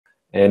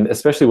And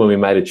especially when we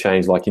made a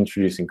change like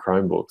introducing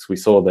Chromebooks, we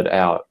saw that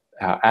our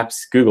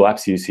apps, Google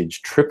Apps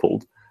usage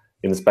tripled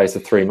in the space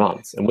of 3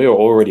 months. And we were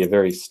already a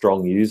very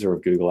strong user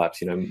of Google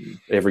Apps. You know,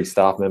 every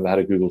staff member had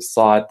a Google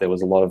site. There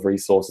was a lot of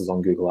resources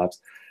on Google Apps,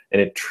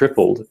 and it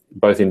tripled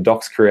both in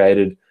docs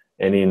created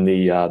and in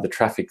the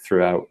traffic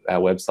through our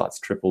websites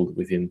tripled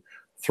within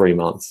 3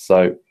 months.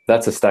 So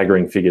that's a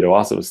staggering figure to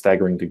us. It was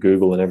staggering to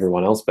Google and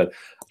everyone else, but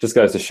it just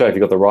goes to show if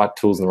you've got the right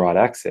tools and the right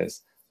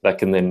access, that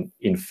can then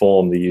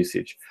inform the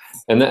usage.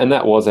 And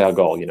that was our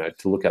goal, you know,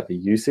 to look at the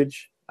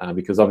usage,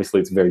 because obviously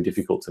it's very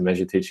difficult to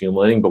measure teaching and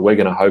learning, but we're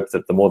going to hope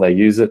that the more they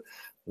use it,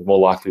 the more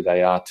likely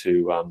they are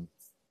to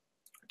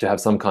have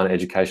some kind of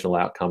educational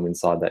outcome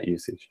inside that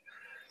usage.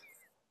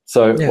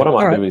 So what I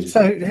might do is...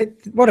 So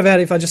what about,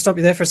 if I just stop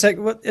you there for a sec,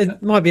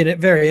 it might be a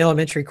very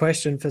elementary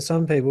question for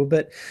some people,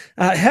 but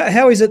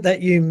how is it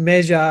that you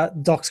measure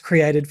docs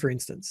created, for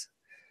instance?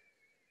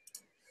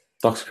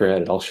 Docs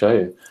created, I'll show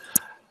you.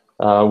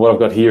 What I've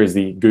got here is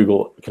the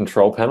Google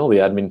control panel, the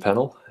admin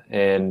panel.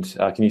 And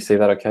can you see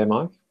that okay,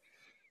 Mike?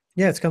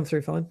 Yeah, it's come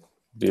through fine.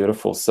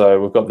 Beautiful.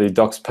 So we've got the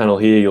docs panel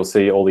here. You'll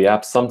see all the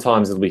apps.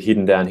 Sometimes it'll be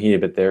hidden down here,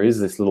 but there is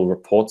this little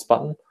reports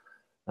button.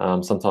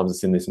 Sometimes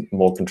it's in this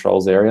more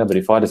controls area. But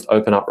if I just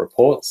open up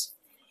reports,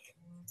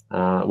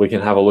 we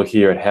can have a look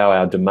here at how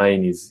our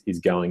domain is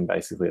going,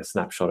 basically a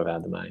snapshot of our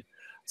domain.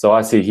 So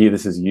I see here,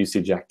 this is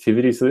usage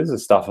activity. So this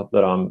is stuff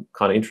that I'm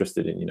kind of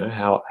interested in, you know,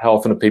 how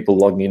often are people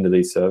logging into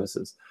these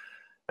services?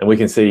 And we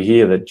can see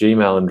here that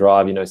Gmail and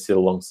Drive, you know, sit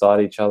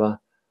alongside each other.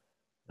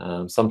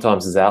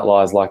 Sometimes there's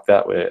outliers like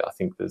that where I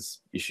think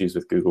there's issues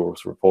with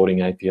Google's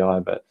reporting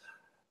API, but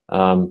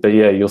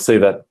yeah, you'll see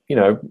that, you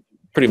know,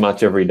 pretty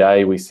much every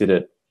day we sit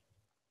at,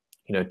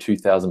 you know,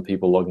 2,000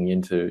 people logging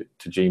into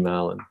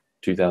Gmail and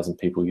 2,000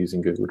 people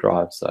using Google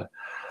Drive. So,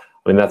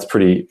 I mean, that's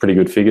pretty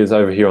good figures.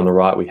 Over here on the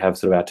right, we have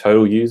sort of our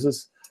total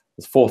users.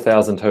 There's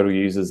 4,000 total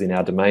users in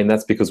our domain.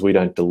 That's because we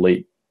don't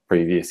delete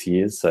previous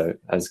years. So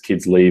as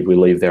kids leave, we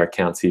leave their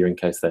accounts here in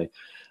case they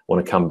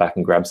want to come back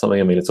and grab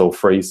something. I mean, it's all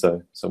free,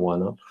 so why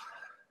not?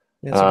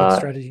 That's a good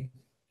strategy.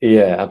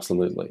 Yeah,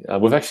 absolutely.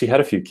 We've actually had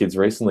a few kids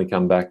recently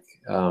come back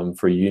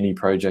for a uni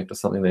project or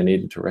something. They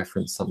needed to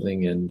reference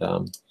something, and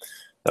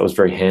that was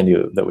very handy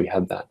that we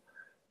had that.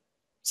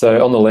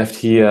 So on the left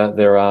here,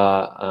 there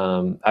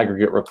are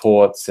aggregate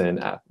reports, and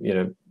you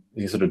know,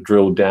 you sort of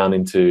drill down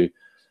into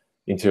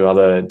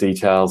other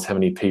details. How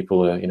many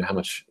people are, you know, how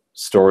much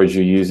storage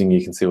you're using.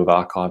 You can see we've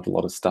archived a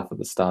lot of stuff at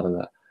the start of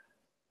that,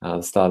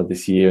 the start of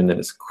this year, and then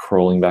it's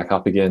crawling back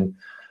up again.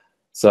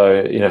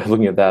 So, you know,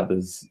 looking at that,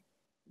 there's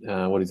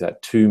what is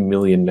that? 2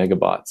 million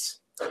megabytes.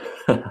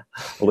 I'll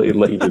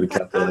let you do the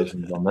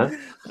calculations on that.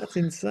 That's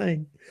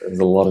insane. There's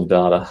a lot of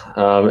data.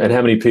 And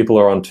how many people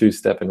are on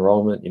two-step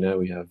enrollment? You know,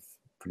 we have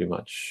pretty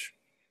much,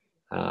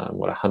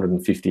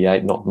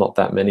 158, not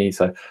that many.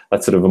 So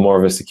that's sort of more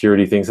of a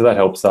security thing. So that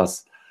helps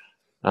us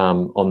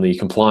on the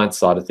compliance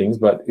side of things.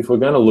 But if we're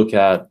going to look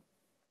at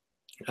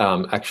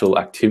actual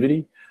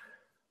activity,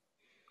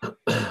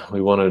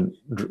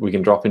 we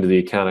can drop into the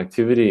account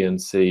activity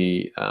and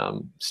see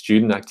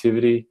student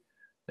activity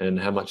and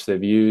how much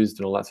they've used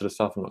and all that sort of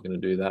stuff. I'm not going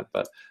to do that,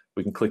 but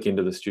we can click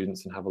into the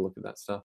students and have a look at that stuff.